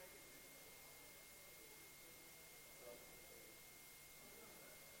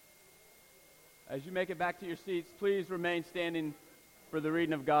As you make it back to your seats, please remain standing for the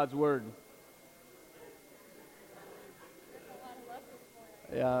reading of God's Word.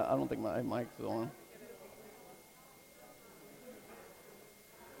 Yeah, I don't think my mic's on.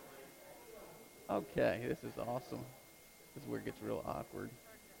 Okay, this is awesome. This is where it gets real awkward.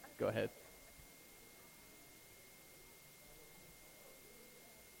 Go ahead.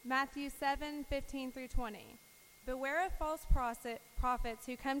 Matthew 7:15 through 20. Beware of false prophets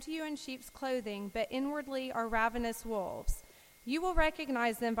who come to you in sheep's clothing, but inwardly are ravenous wolves. You will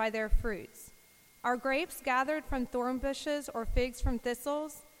recognize them by their fruits. Are grapes gathered from thorn bushes or figs from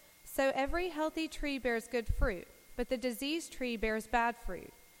thistles? So every healthy tree bears good fruit, but the diseased tree bears bad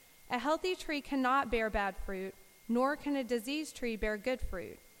fruit. A healthy tree cannot bear bad fruit, nor can a diseased tree bear good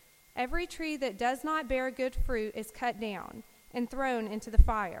fruit. Every tree that does not bear good fruit is cut down and thrown into the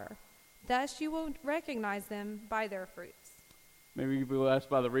fire. Thus you will recognize them by their fruits. May we be blessed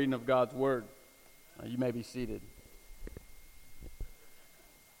by the reading of God's Word. You may be seated.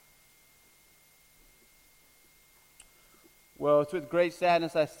 Well, it's with great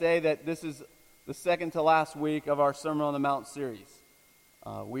sadness I say that this is the second to last week of our Sermon on the Mount series.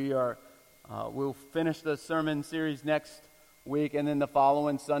 We'll finish the sermon series next week, and then the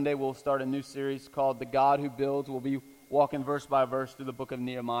following Sunday we'll start a new series called The God Who Builds. We'll be walking verse by verse through the book of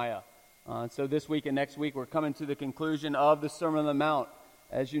Nehemiah. So this week and next week we're coming to the conclusion of the Sermon on the Mount.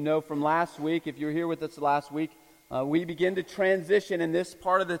 As you know from last week, if you were here with us last week, we begin to transition in this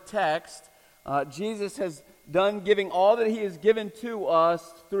part of the text. Jesus has done giving all that he has given to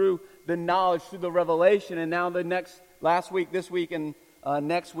us through the knowledge, through the revelation, and now last week, this week, and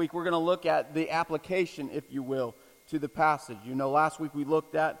next week we're going to look at the application, if you will, to the passage. You know, last week we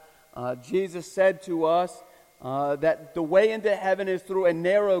looked at, Jesus said to us that the way into heaven is through a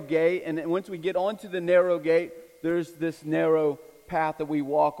narrow gate, and once we get onto the narrow gate, there's this narrow path that we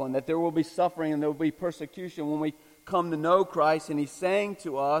walk on, that there will be suffering and there will be persecution when we come to know Christ. And he's saying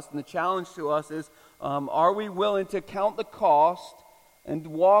to us, and the challenge to us is, are we willing to count the cost and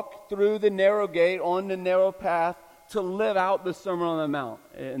walk through the narrow gate on the narrow path to live out the Sermon on the Mount?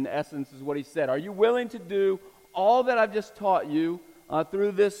 In essence is what he said. Are you willing to do all that I've just taught you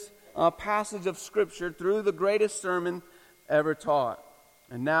through this passage of Scripture, through the greatest sermon ever taught?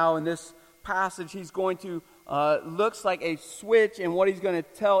 And now in this passage he's going to, looks like a switch in what he's going to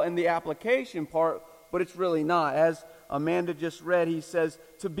tell in the application part, but it's really not. As Amanda just read, he says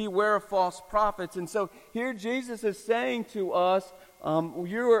to beware of false prophets. And so here Jesus is saying to us,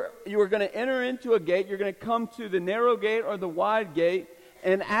 you are going to enter into a gate, you're going to come to the narrow gate or the wide gate,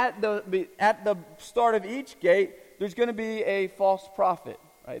 and at the start of each gate, there's going to be a false prophet.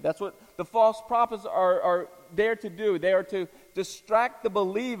 Right? That's what the false prophets are there to do. They are to distract the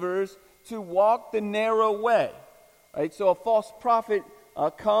believers to walk the narrow way. Right? So a false prophet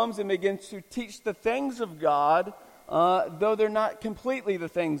comes and begins to teach the things of God, though they're not completely the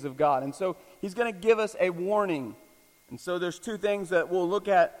things of God. And so he's going to give us a warning. And so there's two things that we'll look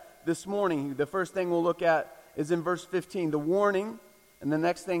at this morning. The first thing we'll look at is in verse 15, the warning. And the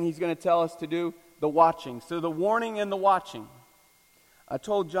next thing he's going to tell us to do, the watching. So the warning and the watching. I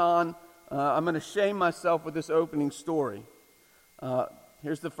told John I'm going to shame myself with this opening story.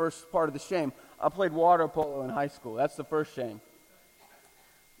 Here's the first part of the shame. I played water polo in high school. That's the first shame.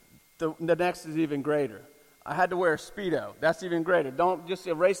 The next is even greater. I had to wear a Speedo. That's even greater. Don't just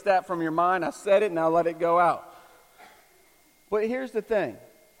erase that from your mind. I said it, now let it go out. But here's the thing.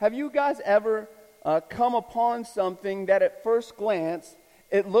 Have you guys ever come upon something that at first glance,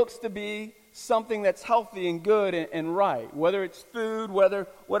 it looks to be something that's healthy and good and right, whether it's food,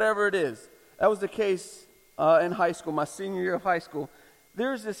 whatever it is? That was the case in high school, my senior year of high school.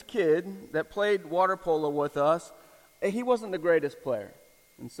 There's this kid that played water polo with us. He wasn't the greatest player.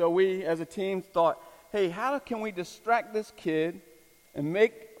 And so we, as a team, thought, hey, how can we distract this kid and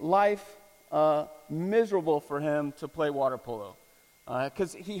make life miserable for him to play water polo?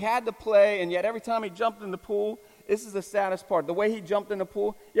 Because he had to play, and yet every time he jumped in the pool, this is the saddest part. The way he jumped in the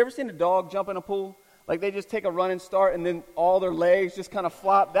pool, you ever seen a dog jump in a pool? Like they just take a running start and then all their legs just kind of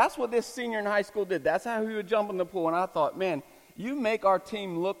flop. That's what this senior in high school did. That's how he would jump in the pool. And I thought, man, you make our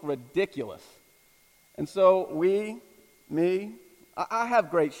team look ridiculous. And so I have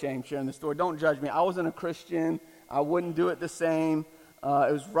great shame sharing this story. Don't judge me. I wasn't a Christian. I wouldn't do it the same.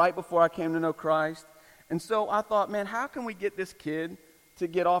 It was right before I came to know Christ. And so I thought, man, how can we get this kid to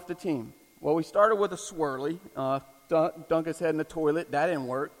get off the team? Well, we started with a swirly, dunk his head in the toilet. That didn't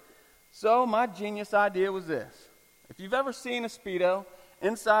work. So my genius idea was this. If you've ever seen a Speedo,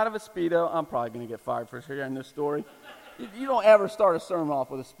 inside of a Speedo, I'm probably going to get fired for sharing this story. You don't ever start a sermon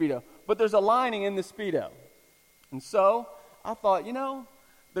off with a Speedo. But there's a lining in the Speedo. And so I thought,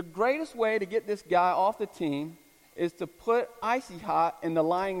 the greatest way to get this guy off the team is to put Icy Hot in the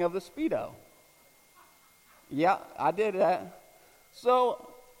lining of the Speedo. Yeah, I did that. So,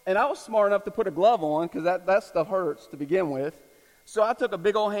 and I was smart enough to put a glove on because that stuff hurts to begin with. So I took a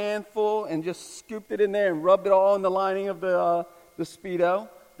big old handful and just scooped it in there and rubbed it all in the lining of the Speedo.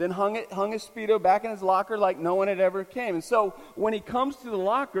 Then hung his Speedo back in his locker like no one had ever came. And so when he comes to the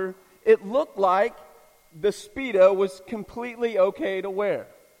locker, it looked like the Speedo was completely okay to wear.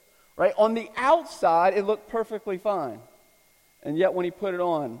 Right? On the outside, it looked perfectly fine. And yet when he put it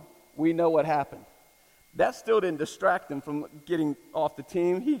on, we know what happened. That still didn't distract him from getting off the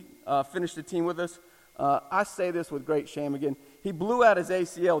team. He finished the team with us. I say this with great shame again. He blew out his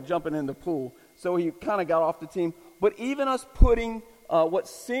ACL jumping in the pool, so he kind of got off the team. But even us putting what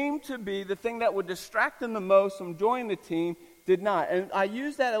seemed to be the thing that would distract him the most from joining the team did not. And I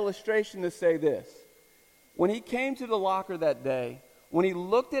use that illustration to say this. When he came to the locker that day, when he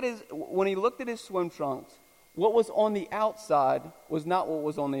looked at his swim trunks, what was on the outside was not what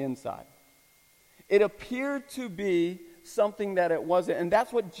was on the inside. It appeared to be something that it wasn't. And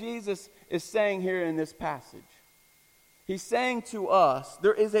that's what Jesus is saying here in this passage. He's saying to us,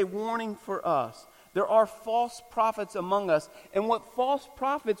 there is a warning for us. There are false prophets among us. And what false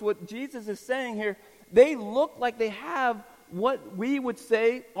prophets, what Jesus is saying here, they look like they have what we would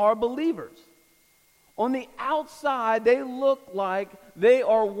say are believers. On the outside, they look like they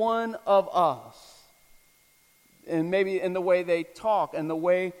are one of us. And maybe in the way they talk, and the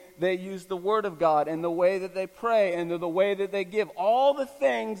way they use the Word of God, and the way that they pray, and the way that they give. All the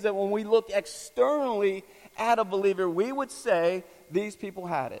things that when we look externally at a believer, we would say, these people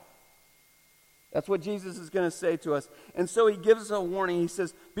had it. That's what Jesus is going to say to us. And so he gives us a warning. He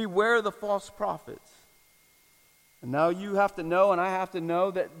says, beware of the false prophets. And now you have to know, and I have to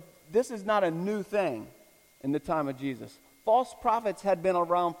know, that this is not a new thing in the time of Jesus. False prophets had been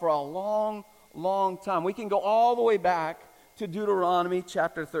around for a long time. We can go all the way back to Deuteronomy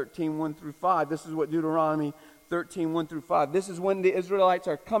chapter 13, 1 through 5. This is what Deuteronomy 13, 1 through 5. This is when the Israelites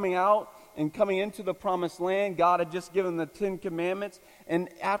are coming out and coming into the promised land. God had just given them the 10 commandments. And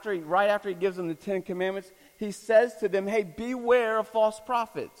right after he gives them the 10 commandments, he says to them, hey, beware of false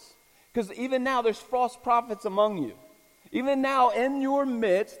prophets. Because even now there's false prophets among you. Even now in your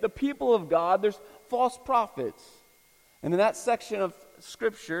midst, the people of God, there's false prophets. And in that section of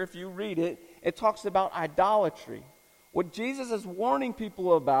Scripture, if you read it, it talks about idolatry. What Jesus is warning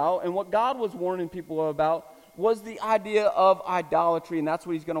people about, and what God was warning people about, was the idea of idolatry, and that's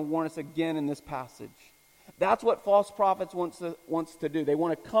what he's going to warn us again in this passage. That's what false prophets wants to do. They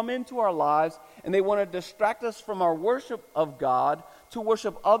want to come into our lives, and they want to distract us from our worship of God to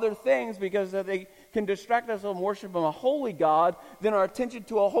worship other things, because if they can distract us from worshiping a holy God, then our attention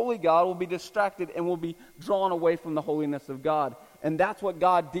to a holy God will be distracted and will be drawn away from the holiness of God. And that's what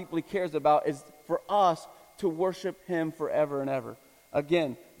God deeply cares about, is for us to worship him forever and ever.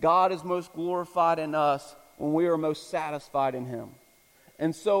 Again, God is most glorified in us when we are most satisfied in him.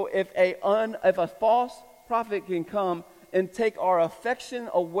 And so if a false prophet can come and take our affection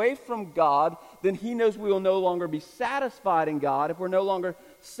away from God, then he knows we will no longer be satisfied in God. If we're no longer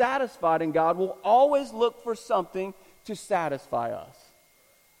satisfied in God, we'll always look for something to satisfy us.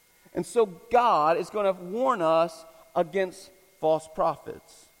 And so God is going to warn us against false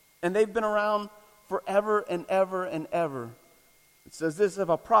prophets. And they've been around forever and ever and ever. It says this of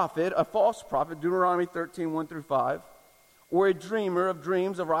a prophet, a false prophet, Deuteronomy 13, 1 through 5, or a dreamer of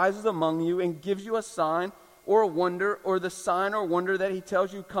dreams arises among you and gives you a sign or a wonder, or the sign or wonder that he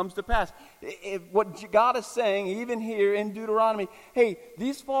tells you comes to pass. What God is saying, even here in Deuteronomy, hey,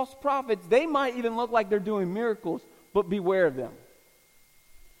 these false prophets, they might even look like they're doing miracles, but beware of them.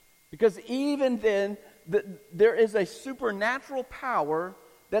 Because even then, there is a supernatural power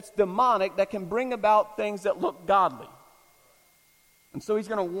that's demonic that can bring about things that look godly. And so he's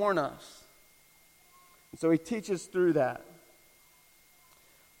going to warn us. And so he teaches through that.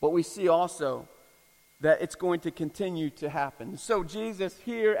 But we see also that it's going to continue to happen. So Jesus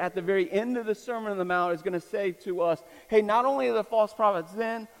here at the very end of the Sermon on the Mount is going to say to us, hey, not only are there false prophets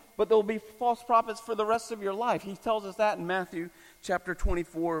then, but there will be false prophets for the rest of your life. He tells us that in Matthew chapter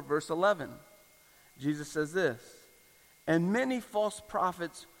 24, verse 11. Jesus says this, and many false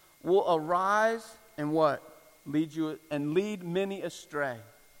prophets will arise and what? Lead many astray.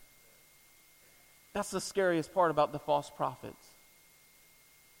 That's the scariest part about the false prophets.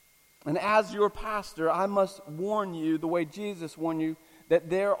 And as your pastor, I must warn you the way Jesus warned you,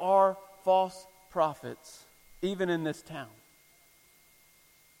 that there are false prophets, even in this town.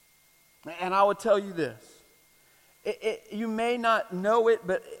 And I would tell you this. You may not know it,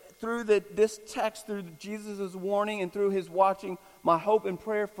 but through this text, through Jesus' warning and through his watching, my hope and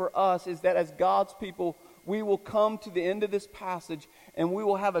prayer for us is that as God's people, we will come to the end of this passage and we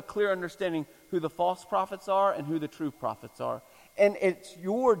will have a clear understanding who the false prophets are and who the true prophets are. And it's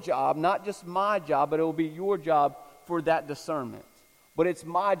your job, not just my job, but it will be your job for that discernment. But it's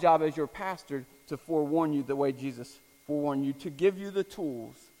my job as your pastor to forewarn you the way Jesus forewarned you, to give you the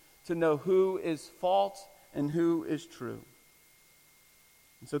tools to know who is false and who is true.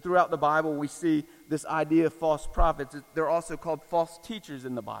 And so throughout the Bible, we see this idea of false prophets. They're also called false teachers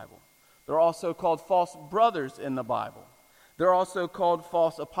in the Bible. They're also called false brothers in the Bible. They're also called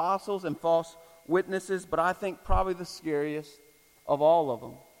false apostles and false witnesses, but I think probably the scariest of all of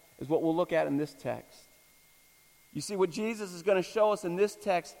them is what we'll look at in this text. You see, what Jesus is going to show us in this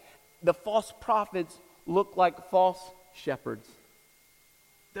text, the false prophets look like false shepherds.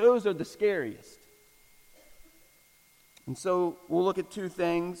 Those are the scariest. And so we'll look at two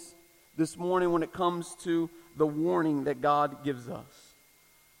things this morning when it comes to the warning that God gives us.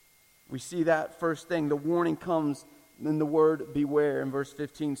 We see that first thing. The warning comes in the word beware in verse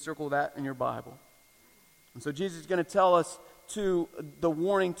 15. Circle that in your Bible. And so Jesus is going to tell us the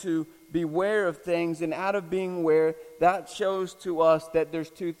warning to beware of things, and out of being aware, that shows to us that there's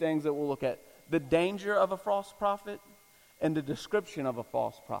two things that we'll look at: the danger of a false prophet and the description of a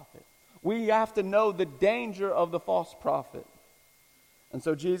false prophet. We have to know the danger of the false prophet. And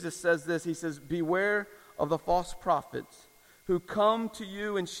so Jesus says this, he says, beware of the false prophets who come to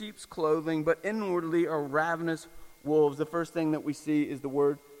you in sheep's clothing, but inwardly are ravenous wolves. The first thing that we see is the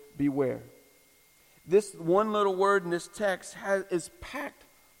word beware. This one little word in this text is packed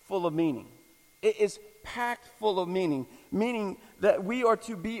full of meaning. It is packed full of meaning that we are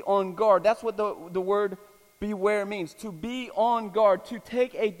to be on guard. That's what the word beware means, to be on guard, to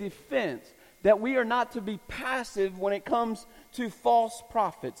take a defense, that we are not to be passive when it comes to false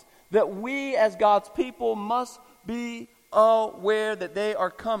prophets, that we as God's people must be aware that they are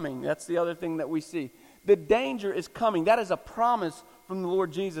coming. That's the other thing that we see. The danger is coming. That is a promise from the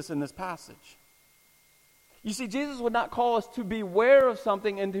Lord Jesus in this passage. You see, Jesus would not call us to beware of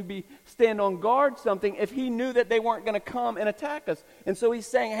something and to stand on guard something if he knew that they weren't going to come and attack us. And so he's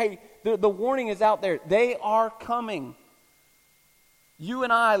saying, hey, the warning is out there. They are coming. You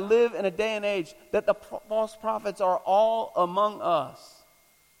and I live in a day and age that the false prophets are all among us.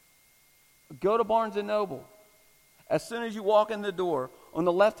 Go to Barnes & Noble. As soon as you walk in the door, on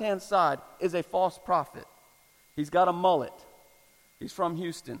the left-hand side is a false prophet. He's got a mullet. He's from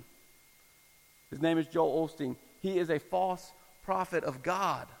Houston. His name is Joel Osteen. He is a false prophet of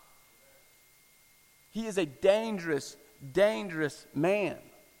God. He is a dangerous, dangerous man.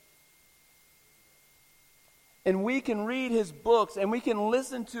 And we can read his books and we can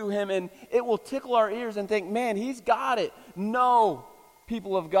listen to him and it will tickle our ears and think, man, he's got it. No,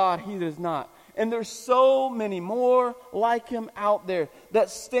 people of God, he does not. And there's so many more like him out there that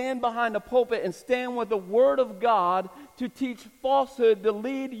stand behind a pulpit and stand with the Word of God to teach falsehood to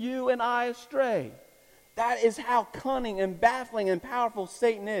lead you and I astray. That is how cunning and baffling and powerful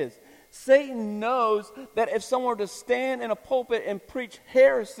Satan is. Satan knows that if someone were to stand in a pulpit and preach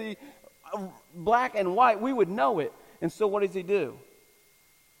heresy, black and white, we would know it. And so what does he do?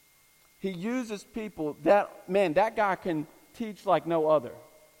 He uses people that guy can teach like no other.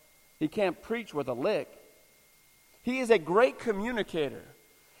 He can't preach with a lick. He is a great communicator.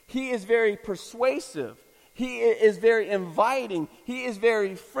 He is very persuasive. He is very inviting. He is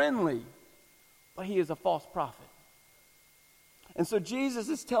very friendly. But he is a false prophet. And so Jesus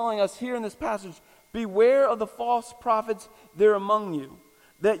is telling us here in this passage, beware of the false prophets that are among you.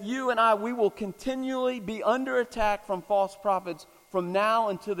 That you and I, we will continually be under attack from false prophets from now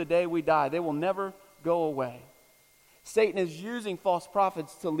until the day we die. They will never go away. Satan is using false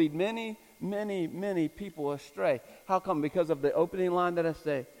prophets to lead many, many, many people astray. How come? Because of the opening line that I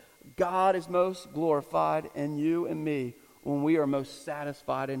say, God is most glorified in you and me when we are most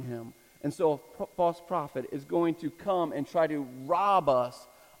satisfied in him. And so a false prophet is going to come and try to rob us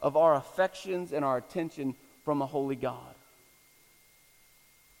of our affections and our attention from a holy God.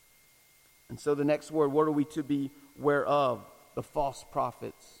 And so the next word, what are we to be aware of? The false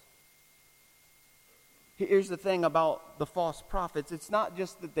prophets. Here's the thing about the false prophets. It's not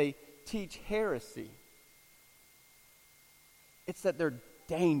just that they teach heresy. It's that they're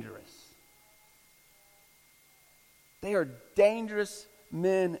dangerous. They are dangerous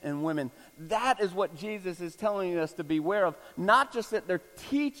men and women. That is what Jesus is telling us to beware of. Not just that they're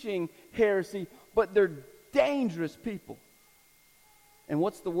teaching heresy, but they're dangerous people. And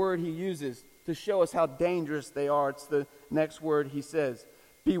what's the word he uses to show us how dangerous they are? It's the next word he says.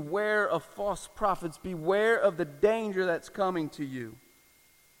 Beware of false prophets. Beware of the danger that's coming to you.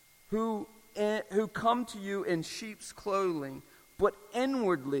 who come to you in sheep's clothing, but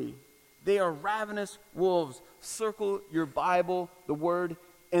inwardly they are ravenous wolves. Circle your Bible, the word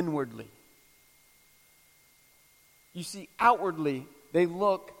inwardly. You see, outwardly they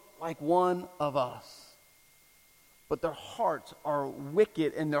look like one of us, but their hearts are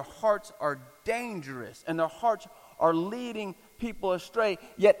wicked, and their hearts are dangerous, and their hearts are leading people astray.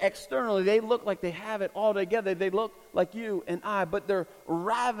 Yet externally they look like they have it all together. They look like you and I, but they're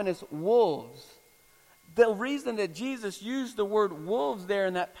ravenous wolves. The reason that Jesus used the word wolves there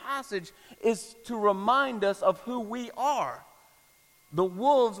in that passage is to remind us of who we are. The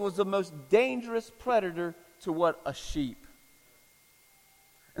wolves was the most dangerous predator to what? A sheep.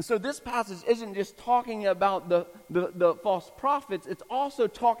 And so this passage isn't just talking about the false prophets. It's also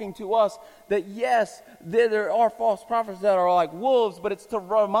talking to us that yes, there are false prophets that are like wolves, but it's to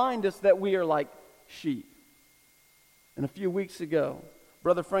remind us that we are like sheep. And a few weeks ago,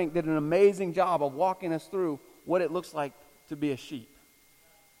 Brother Frank did an amazing job of walking us through what it looks like to be a sheep.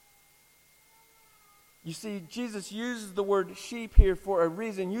 You see, Jesus uses the word sheep here for a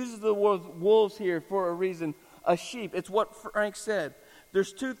reason, uses the word wolves here for a reason. A sheep, it's what Frank said.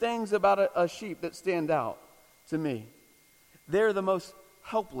 There's two things about a sheep that stand out to me. They're the most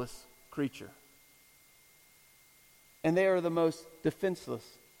helpless creature, and they are the most defenseless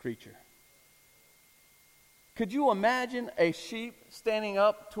creature. Could you imagine a sheep standing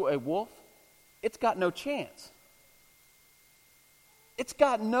up to a wolf? It's got no chance. It's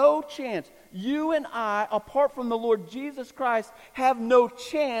got no chance. You and I, apart from the Lord Jesus Christ, have no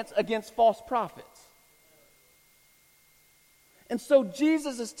chance against false prophets. And so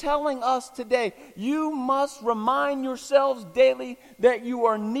Jesus is telling us today, you must remind yourselves daily that you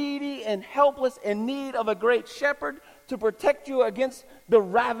are needy and helpless in need of a great shepherd to protect you against the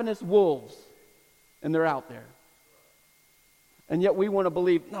ravenous wolves. And they're out there. And yet we want to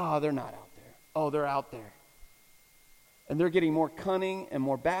believe, no, they're not out there. Oh, they're out there. And they're getting more cunning and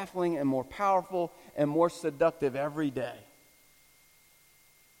more baffling and more powerful and more seductive every day.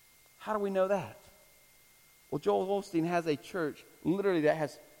 How do we know that? Well, Joel Osteen has a church literally that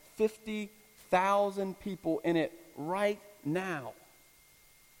has 50,000 people in it right now.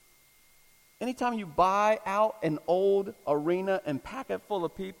 Anytime you buy out an old arena and pack it full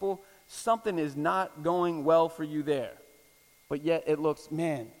of people, something is not going well for you there. But yet it looks,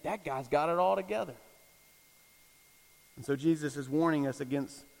 man, that guy's got it all together. And so Jesus is warning us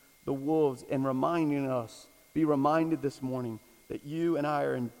against the wolves and reminding us, be reminded this morning that you and I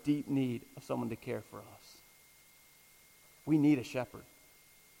are in deep need of someone to care for us. We need a shepherd.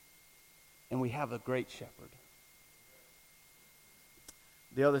 And we have a great shepherd.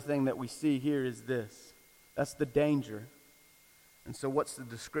 The other thing that we see here is this. That's the danger. And so what's the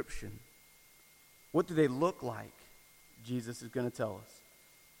description? What do they look like? Jesus is going to tell us.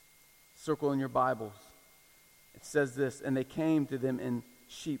 Circle in your Bibles. It says this, and they came to them in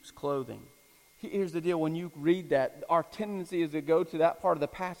sheep's clothing. Here's the deal. When you read that, our tendency is to go to that part of the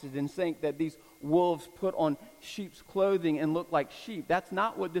passage and think that these wolves put on sheep's clothing and look like sheep. That's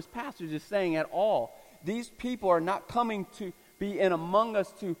not what this passage is saying at all. These people are not coming to be in among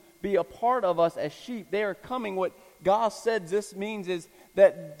us to be a part of us as sheep. They are coming. What God said this means is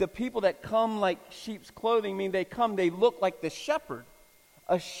that the people that come like sheep's clothing mean they look like the shepherd.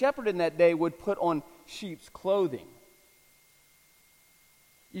 A shepherd in that day would put on sheep's clothing.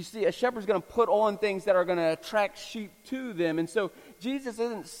 You see, a shepherd's going to put on things that are going to attract sheep to them. And so Jesus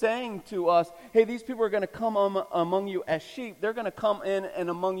isn't saying to us, hey, these people are going to come among you as sheep. They're going to come in and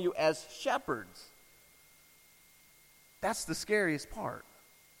among you as shepherds. That's the scariest part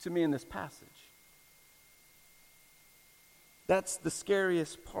to me in this passage. That's the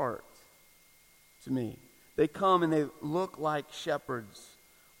scariest part to me. They come and they look like shepherds,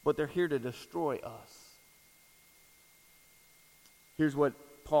 but they're here to destroy us. Here's what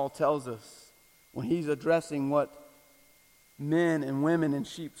Paul tells us when he's addressing what men and women in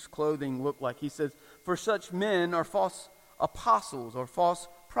sheep's clothing look like. He says, for such men are false apostles or false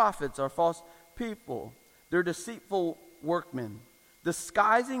prophets or false people. They're deceitful workmen,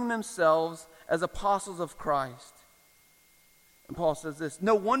 disguising themselves as apostles of Christ. And Paul says this,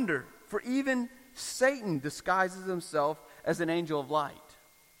 no wonder, for even Satan disguises himself as an angel of light.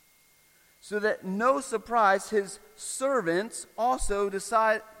 So that no surprise, his servants also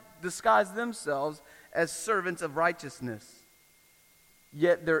disguise themselves as servants of righteousness.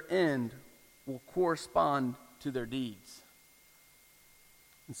 Yet their end will correspond to their deeds.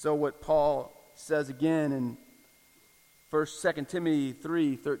 And so what Paul says again in 2 Timothy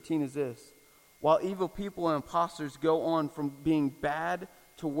 3:13 is this. While evil people and impostors go on from being bad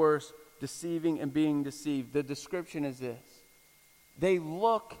to worse, deceiving and being deceived, the description is this. They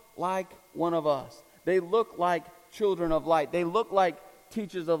look like one of us. They look like children of light. They look like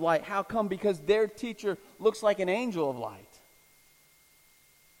teachers of light. How come? Because their teacher looks like an angel of light.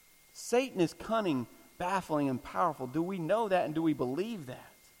 Satan is cunning, baffling, and powerful. Do we know that, and do we believe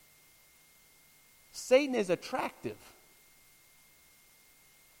that? Satan is attractive.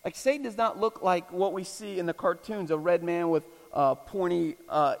 Like, Satan does not look like what we see in the cartoons, a red man with pointy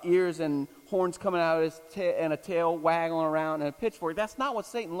ears and horns coming out of his and a tail waggling around and a pitchfork. That's not what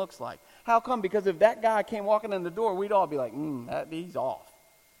Satan looks like. How come? Because if that guy came walking in the door, we'd all be like, he's off.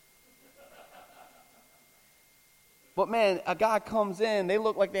 But man, a guy comes in, they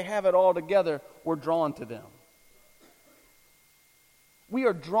look like they have it all together. We're drawn to them. We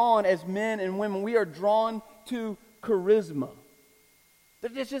are drawn as men and women. We are drawn to charisma.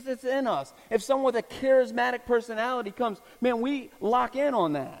 It's in us. If someone with a charismatic personality comes, man, we lock in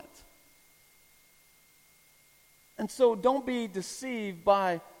on that. And so don't be deceived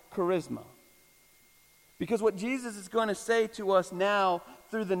by charisma. Because what Jesus is going to say to us now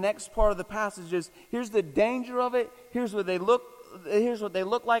through the next part of the passage is, here's the danger of it, here's what they look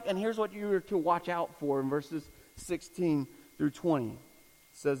like, and here's what you are to watch out for in verses 16 through 20. It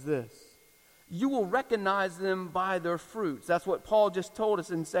says this: you will recognize them by their fruits. That's what Paul just told us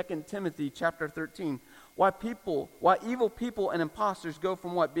in 2 Timothy chapter 13. Why evil people and imposters go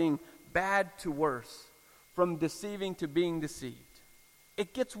from what? Being bad to worse. From deceiving to being deceived.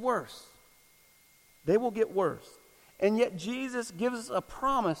 It gets worse. They will get worse. And yet Jesus gives us a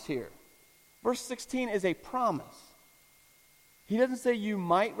promise here. Verse 16 is a promise. He doesn't say you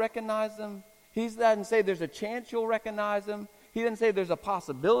might recognize them. He doesn't say there's a chance you'll recognize them. He doesn't say there's a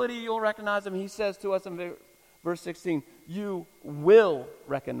possibility you'll recognize them. He says to us in verse 16, you will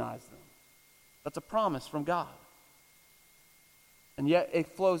recognize them. That's a promise from God. And yet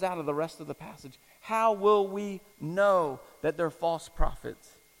it flows out of the rest of the passage. How will we know that they're false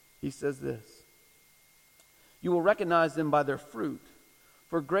prophets? He says this: you will recognize them by their fruit.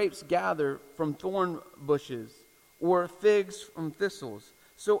 For grapes gather from thorn bushes, or figs from thistles.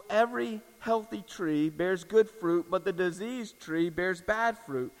 So every healthy tree bears good fruit, but the diseased tree bears bad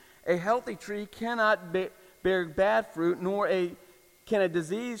fruit. A healthy tree cannot bear bad fruit, nor can a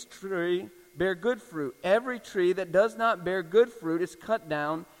diseased tree bear good fruit. Every tree that does not bear good fruit is cut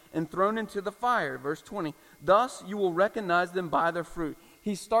down and thrown into the fire. Verse 20. Thus you will recognize them by their fruit.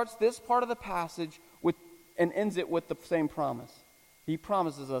 He starts this part of the passage with and ends it with the same promise. He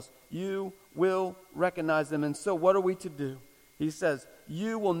promises us, you will recognize them. And so what are we to do? He says,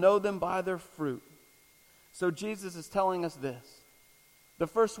 you will know them by their fruit. So Jesus is telling us this. The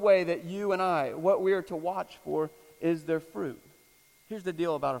first way that you and I, what we are to watch for is their fruit. Here's the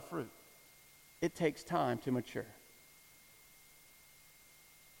deal about a fruit. It takes time to mature.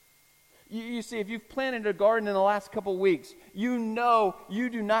 You see, if you've planted a garden in the last couple weeks, you know you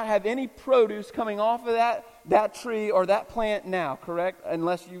do not have any produce coming off of that tree or that plant now, correct?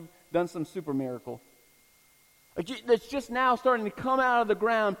 Unless you've done some super miracle. It's just now starting to come out of the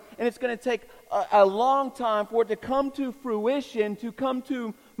ground, and it's going to take a long time for it to come to fruition, to come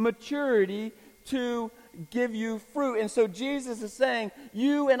to maturity, to give you fruit. And so Jesus is saying,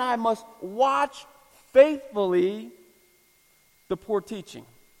 you and I must watch faithfully the poor teaching.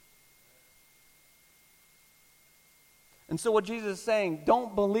 And so what Jesus is saying,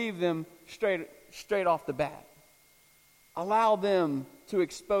 don't believe them straight off the bat. Allow them to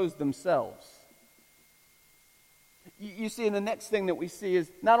expose themselves. You see, and the next thing that we see is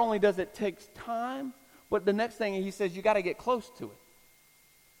not only does it take time, but the next thing he says, you got to get close to it.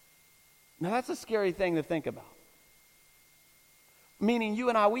 Now that's a scary thing to think about. Meaning you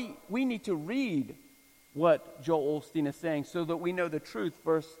and I, we need to read what Joel Osteen is saying so that we know the truth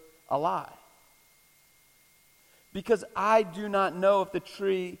versus a lie. Because I do not know if the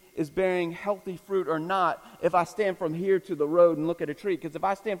tree is bearing healthy fruit or not if I stand from here to the road and look at a tree. Because if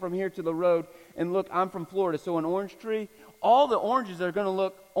I stand from here to the road and look, I'm from Florida, so an orange tree, all the oranges are going to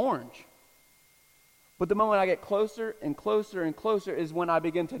look orange. But the moment I get closer and closer and closer is when I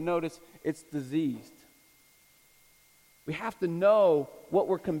begin to notice it's diseased. We have to know what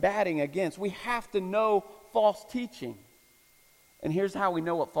we're combating against. We have to know false teaching. And here's how we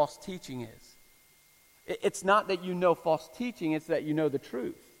know what false teaching is. It's not that you know false teaching, it's that you know the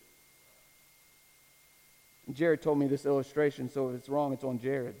truth. Jared told me this illustration, so if it's wrong, it's on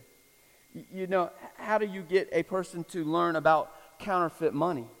Jared. You know, how do you get a person to learn about counterfeit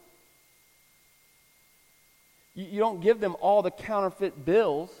money? You don't give them all the counterfeit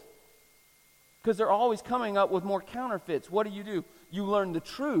bills because they're always coming up with more counterfeits. What do? You learn the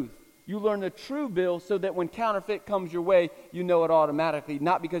truth. You learn the true bill so that when counterfeit comes your way, you know it automatically.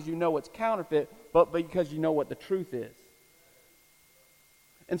 Not because you know it's counterfeit, but because you know what the truth is.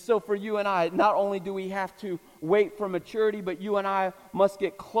 And so for you and I, not only do we have to wait for maturity, but you and I must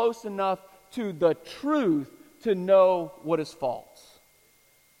get close enough to the truth to know what is false.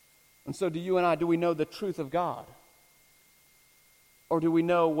 And so do you and I, do we know the truth of God? Or do we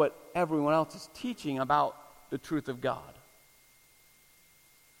know what everyone else is teaching about the truth of God?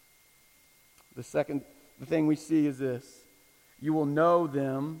 The thing we see is this. You will know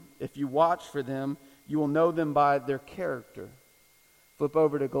them, if you watch for them, you will know them by their character. Flip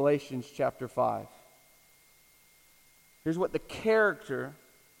over to Galatians chapter 5. Here's what the character,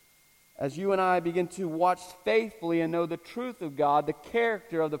 as you and I begin to watch faithfully and know the truth of God, the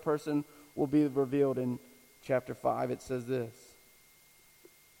character of the person will be revealed in chapter 5. It says this.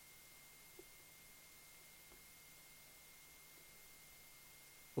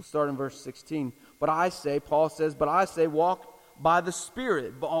 We'll start in verse 16. But I say, Paul says, but I say, walk by the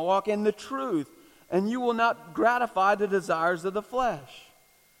Spirit, walk in the truth, and you will not gratify the desires of the flesh.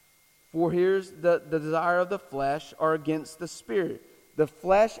 For here's the desire of the flesh are against the Spirit. The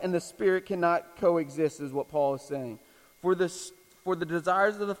flesh and the Spirit cannot coexist, is what Paul is saying. For the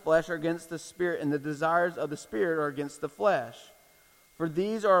desires of the flesh are against the Spirit, and the desires of the Spirit are against the flesh. For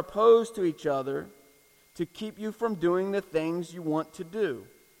these are opposed to each other to keep you from doing the things you want to do.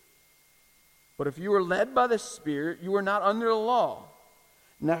 But if you are led by the Spirit, you are not under the law.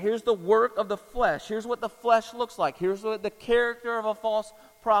 Now here's the work of the flesh. Here's what the flesh looks like. Here's what the character of a false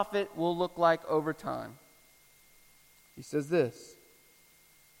prophet will look like over time. He says this.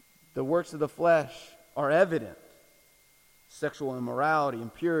 The works of the flesh are evident. Sexual immorality,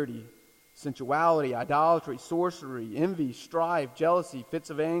 impurity, sensuality, idolatry, sorcery, envy, strife, jealousy,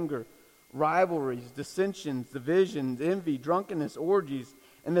 fits of anger, rivalries, dissensions, divisions, envy, drunkenness, orgies,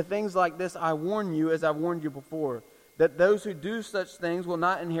 and the things like this I warn you, as I've warned you before, that those who do such things will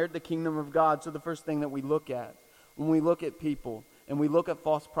not inherit the kingdom of God. So the first thing that we look at when we look at people and we look at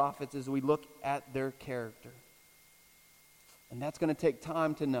false prophets is we look at their character. And that's going to take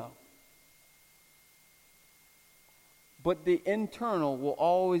time to know. But the internal will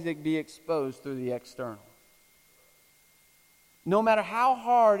always be exposed through the external. No matter how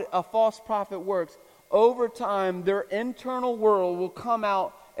hard a false prophet works, over time, their internal world will come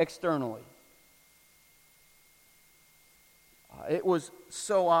out externally. It was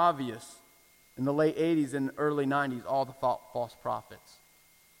so obvious in the late 80s and early 90s, all the false prophets.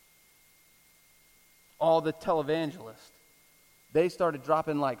 All the televangelists. They started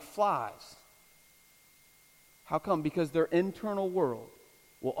dropping like flies. How come? Because their internal world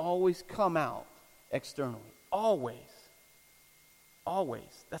will always come out externally. Always.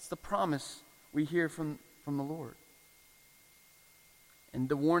 Always. That's the promise we hear from the Lord. And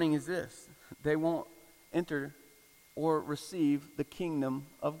the warning is this. They won't enter or receive the kingdom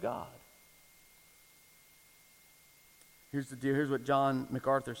of God. Here's the deal. Here's what John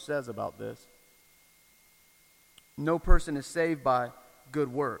MacArthur says about this. No person is saved by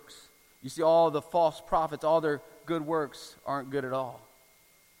good works. You see, all the false prophets, all their good works aren't good at all.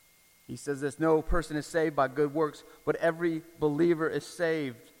 He says this, no person is saved by good works, but every believer is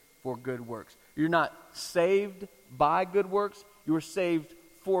saved for good works. You're not saved by good works, you are saved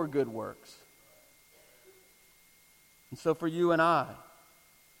for good works. And so for you and I,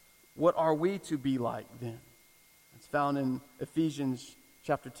 what are we to be like then? It's found in Ephesians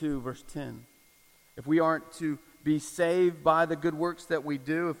chapter 2, verse 10. If we aren't to be saved by the good works that we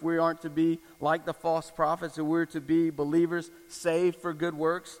do, if we aren't to be like the false prophets, if we're to be believers saved for good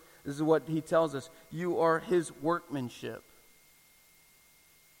works, this is what he tells us. You are his workmanship.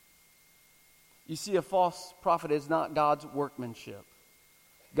 You see, a false prophet is not God's workmanship.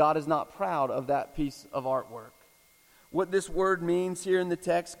 God is not proud of that piece of artwork. What this word means here in the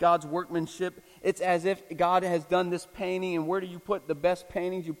text, God's workmanship, it's as if God has done this painting, and where do you put the best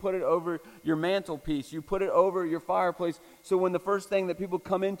paintings? You put it over your mantelpiece. You put it over your fireplace. So when the first thing that people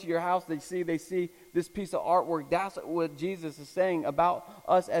come into your house, they see this piece of artwork. That's what Jesus is saying about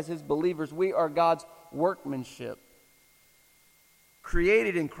us as his believers. We are God's workmanship,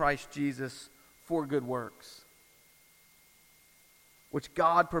 created in Christ Jesus for good works, which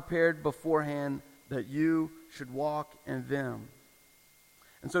God prepared beforehand that you should walk in them.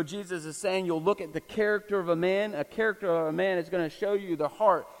 And so Jesus is saying you'll look at the character of a man. A character of a man is going to show you the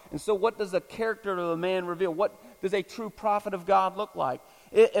heart. And so what does the character of a man reveal? What does a true prophet of God look like?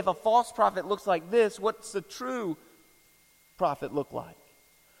 If a false prophet looks like this, what's the true prophet look like?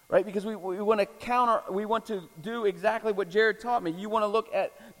 Right? Because we want to do exactly what Jared taught me. You want to look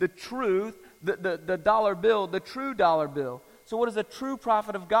at the truth, the dollar bill, the true dollar bill. So what does a true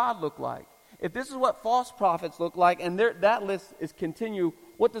prophet of God look like? If this is what false prophets look like, and that list is continue,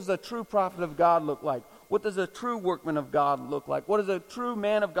 what does a true prophet of God look like? What does a true workman of God look like? What does a true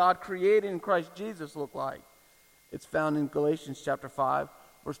man of God created in Christ Jesus look like? It's found in Galatians chapter 5,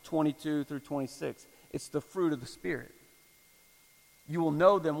 verse 22 through 26. It's the fruit of the Spirit. You will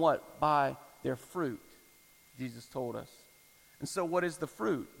know them what? By their fruit, Jesus told us. And so what is the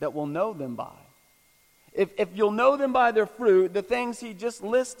fruit that we'll know them by? If you'll know them by their fruit, the things he just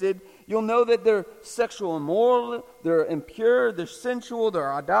listed, you'll know that they're sexual immoral, they're impure, they're sensual,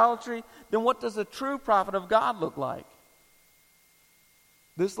 they're idolatry. Then what does a true prophet of God look like?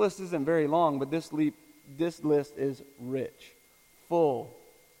 This list isn't very long, but this list is rich, full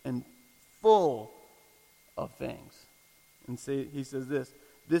of things. And see, he says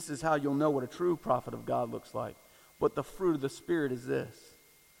this is how you'll know what a true prophet of God looks like. But the fruit of the Spirit is this: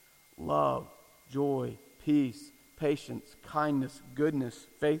 love, joy, peace, patience, kindness, goodness,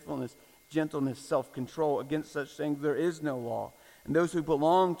 faithfulness, gentleness, self-control. Against such things there is no law. And those who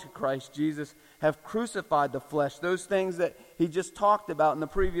belong to Christ Jesus have crucified the flesh, those things that he just talked about in the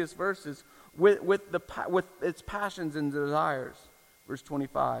previous verses, with its passions and desires. Verse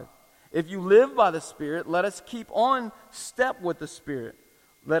 25. If you live by the Spirit, let us keep on step with the Spirit.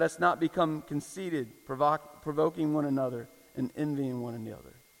 Let us not become conceited, provoking one another and envying one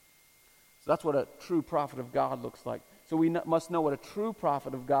another. So that's what a true prophet of God looks like. So we must know what a true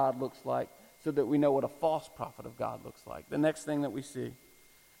prophet of God looks like so that we know what a false prophet of God looks like. The next thing that we see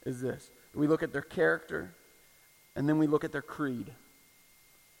is this. We look at their character, and then we look at their creed.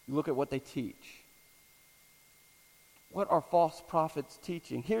 We look at what they teach. What are false prophets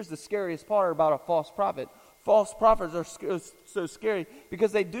teaching? Here's the scariest part about a false prophet. False prophets are so scary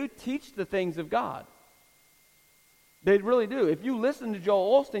because they do teach the things of God. They really do. If you listen to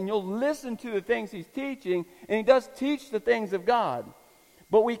Joel Osteen, you'll listen to the things he's teaching, and he does teach the things of God.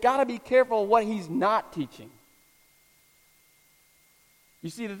 But we got to be careful of what he's not teaching. You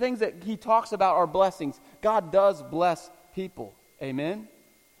see, the things that he talks about are blessings. God does bless people. Amen?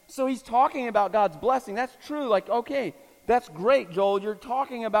 So he's talking about God's blessing. That's true. Like, okay, that's great, Joel. You're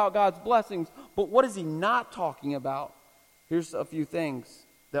talking about God's blessings. But what is he not talking about? Here's a few things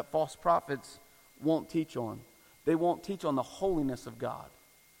that false prophets won't teach on. They won't teach on the holiness of God.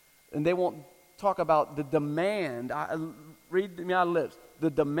 And they won't talk about the demand. Read me out of lips.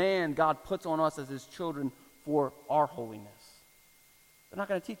 The demand God puts on us as his children for our holiness. They're not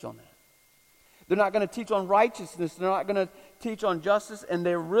going to teach on that. They're not going to teach on righteousness. They're not going to teach on justice. And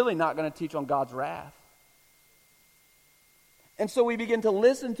they're really not going to teach on God's wrath. And so we begin to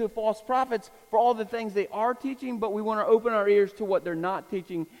listen to false prophets for all the things they are teaching, but we want to open our ears to what they're not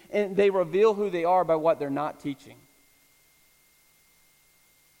teaching, and they reveal who they are by what they're not teaching.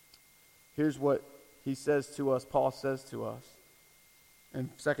 Here's what he says to us, Paul says to us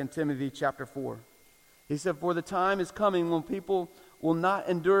in 2 Timothy chapter 4. He said, for the time is coming when people will not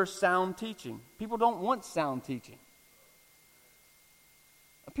endure sound teaching. People don't want sound teaching.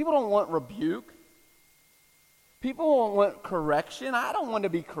 People don't want rebuke. People don't want correction. I don't want to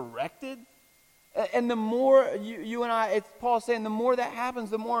be corrected. And the more you and I, it's Paul saying, the more that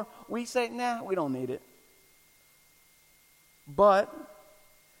happens, the more we say, nah, we don't need it. But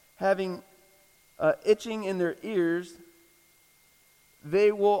having itching in their ears,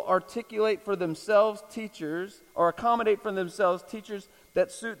 they will articulate for themselves teachers, or accommodate for themselves teachers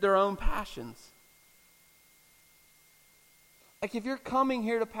that suit their own passions. Like if you're coming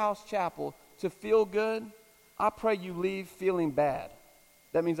here to Powell's Chapel to feel good, I pray you leave feeling bad.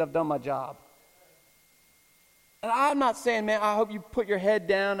 That means I've done my job. And I'm not saying, man, I hope you put your head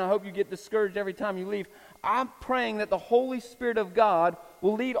down. I hope you get discouraged every time you leave. I'm praying that the Holy Spirit of God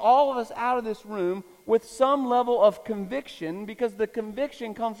will lead all of us out of this room with some level of conviction, because the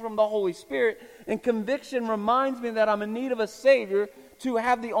conviction comes from the Holy Spirit, and conviction reminds me that I'm in need of a Savior to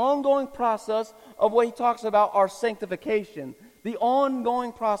have the ongoing process of what he talks about, our sanctification, the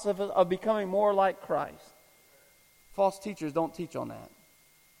ongoing process of becoming more like Christ. False teachers don't teach on that.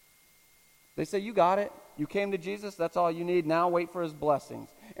 They say, you got it. You came to Jesus. That's all you need. Now wait for his blessings.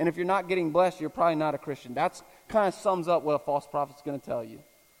 And if you're not getting blessed, you're probably not a Christian. That's kind of sums up what a false prophet's going to tell you.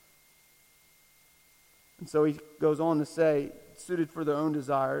 And so he goes on to say, suited for their own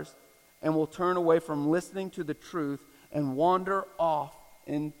desires, and will turn away from listening to the truth and wander off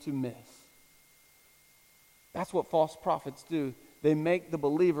into myths. That's what false prophets do. They make the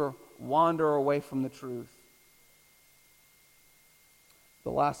believer wander away from the truth. The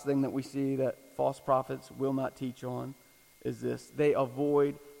last thing that we see that false prophets will not teach on is this. They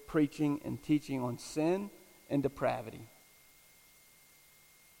avoid preaching and teaching on sin and depravity.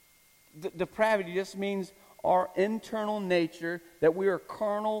 Depravity just means our internal nature, that we are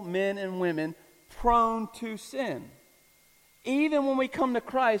carnal men and women prone to sin. Even when we come to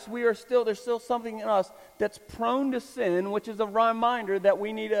Christ, there's still something in us that's prone to sin, which is a reminder that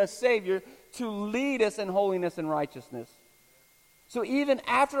we need a Savior to lead us in holiness and righteousness. So even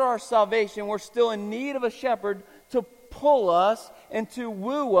after our salvation, we're still in need of a shepherd to pull us and to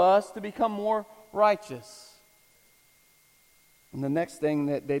woo us to become more righteous. And the next thing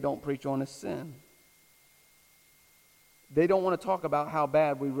that they don't preach on is sin. They don't want to talk about how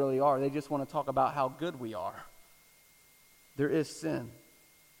bad we really are. They just want to talk about how good we are. There is sin.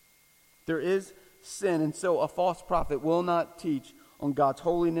 There is sin. And so a false prophet will not teach on God's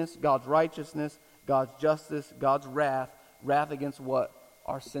holiness, God's righteousness, God's justice, God's wrath against what?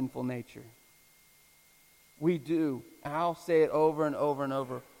 Our sinful nature. We do, and I'll say it over and over and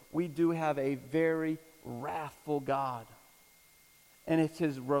over, we do have a very wrathful God. And it's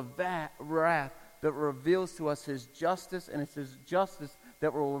His wrath that reveals to us His justice, and it's His justice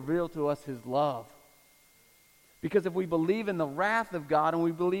that will reveal to us His love. Because if we believe in the wrath of God and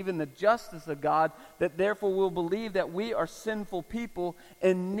we believe in the justice of God, that therefore we'll believe that we are sinful people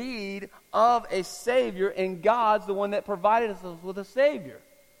in need of a Savior, and God's the one that provided us with a Savior.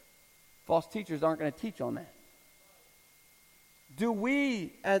 False teachers aren't going to teach on that. Do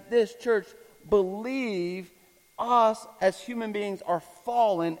we at this church believe us as human beings are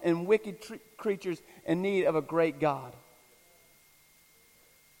fallen and wicked creatures in need of a great God?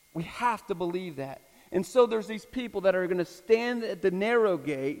 We have to believe that. And so there's these people that are going to stand at the narrow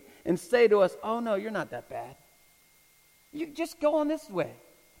gate and say to us, oh no, you're not that bad. You just go on this way.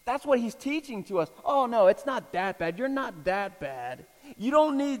 That's what he's teaching to us. Oh no, it's not that bad. You're not that bad. You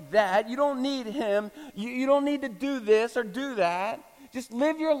don't need that. You don't need him. You don't need to do this or do that. Just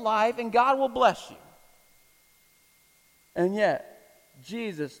live your life and God will bless you. And yet,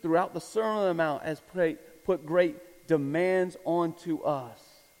 Jesus, throughout the Sermon on the Mount, has put great demands onto us.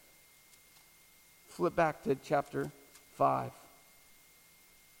 Flip back to chapter 5.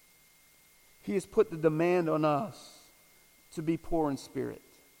 He has put the demand on us to be poor in spirit.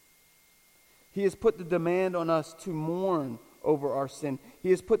 He has put the demand on us to mourn over our sin. He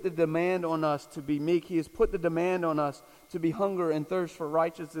has put the demand on us to be meek. He has put the demand on us to be hunger and thirst for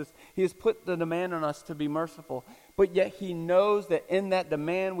righteousness. He has put the demand on us to be merciful. But yet He knows that in that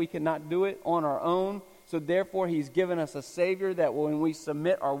demand we cannot do it on our own. So therefore He's given us a Savior that when we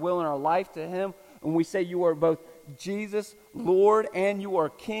submit our will and our life to Him, and we say you are both Jesus, Lord, and you are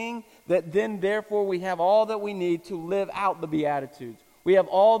King, that then therefore we have all that we need to live out the Beatitudes. We have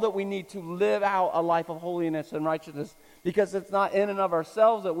all that we need to live out a life of holiness and righteousness, because it's not in and of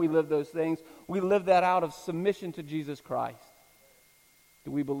ourselves that we live those things. We live that out of submission to Jesus Christ.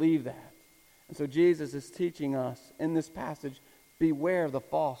 Do we believe that? And so Jesus is teaching us in this passage, beware of the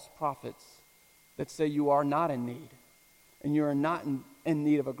false prophets that say you are not in need, and you are not in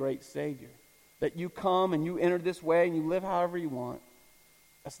need of a great Savior. That you come and you enter this way and you live however you want.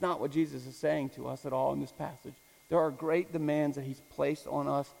 That's not what Jesus is saying to us at all in this passage. There are great demands that He's placed on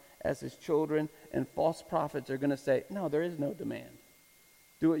us as His children, and false prophets are going to say, no, there is no demand.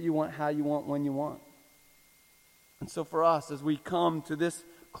 Do what you want, how you want, when you want. And so for us, as we come to this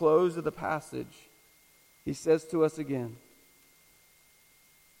close of the passage, He says to us again,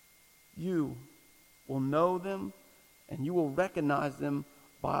 you will know them and you will recognize them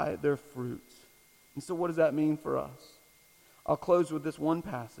by their fruits. And so what does that mean for us? I'll close with this one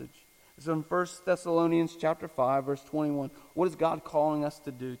passage. It's in 1 Thessalonians chapter 5, verse 21. What is God calling us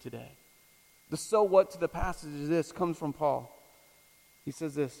to do today? The so what to the passage is this, comes from Paul. He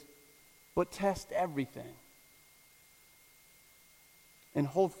says this, but test everything and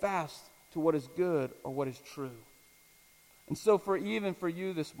hold fast to what is good or what is true. And so even for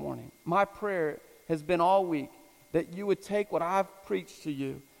you this morning, my prayer has been all week that you would take what I've preached to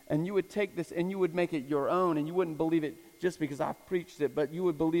you, and you would take this and you would make it your own, and you wouldn't believe it just because I've preached it, but you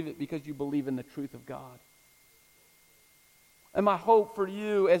would believe it because you believe in the truth of God. And my hope for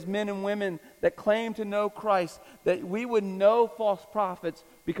you as men and women that claim to know Christ, that we would know false prophets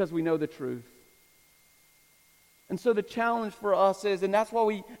because we know the truth. And so the challenge for us is, and that's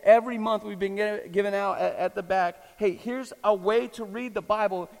why every month we've been giving out at the back, hey, here's a way to read the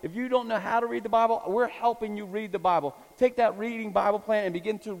Bible. If you don't know how to read the Bible, we're helping you read the Bible. Take that reading Bible plan and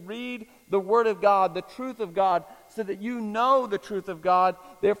begin to read the Word of God, the truth of God, so that you know the truth of God,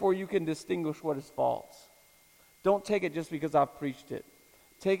 therefore you can distinguish what is false. Don't take it just because I've preached it.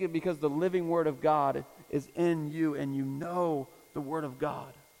 Take it because the living Word of God is in you and you know the Word of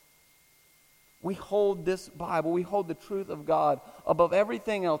God. We hold this Bible, we hold the truth of God above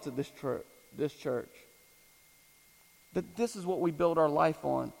everything else at this church. That this is what we build our life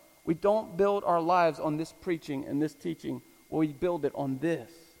on. We don't build our lives on this preaching and this teaching. We build it on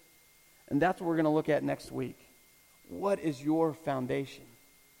this. And that's what we're going to look at next week. what is your foundation?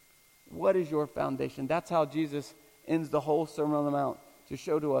 What is your foundation? That's how Jesus ends the whole Sermon on the Mount, to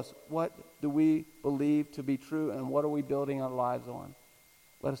show to us what do we believe to be true and what are we building our lives on.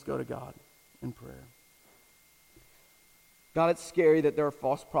 Let us go to God in prayer. God, it's scary that there are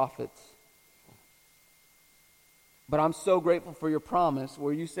false prophets. But I'm so grateful for your promise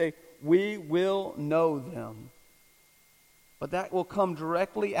where you say, we will know them. But that will come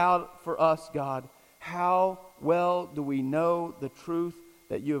directly out for us, God. How well do we know the truth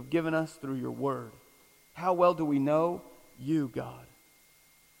that you have given us through your word? How well do we know you, God?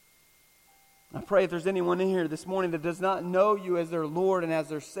 I pray if there's anyone in here this morning that does not know you as their Lord and as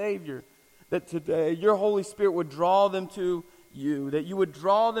their Savior, that today your Holy Spirit would draw them to you, that you would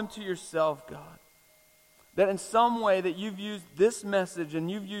draw them to yourself, God. That in some way that you've used this message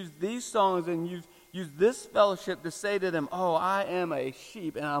and you've used these songs and you've used this fellowship to say to them, oh, I am a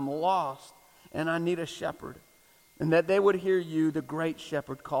sheep and I'm lost and I need a shepherd. And that they would hear you, the great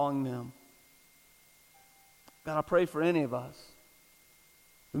shepherd, calling them. God, I pray for any of us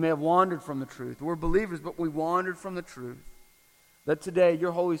who may have wandered from the truth. We're believers, but we wandered from the truth. That today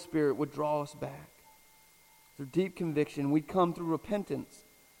your Holy Spirit would draw us back. Through deep conviction, we'd come through repentance,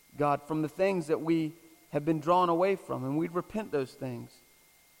 God, from the things that we have been drawn away from. And we'd repent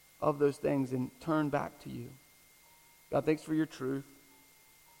of those things and turn back to you. God, thanks for your truth.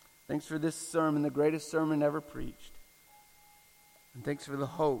 Thanks for this sermon, the greatest sermon ever preached. And thanks for the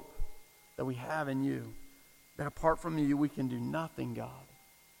hope that we have in you. That apart from you, we can do nothing, God.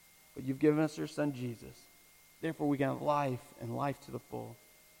 But you've given us your Son, Jesus. Therefore, we can have life and life to the full.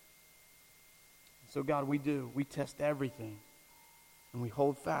 So, God, we test everything. And we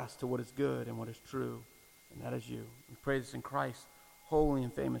hold fast to what is good and what is true. And that is you. We pray this in Christ's holy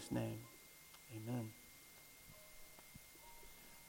and famous name. Amen.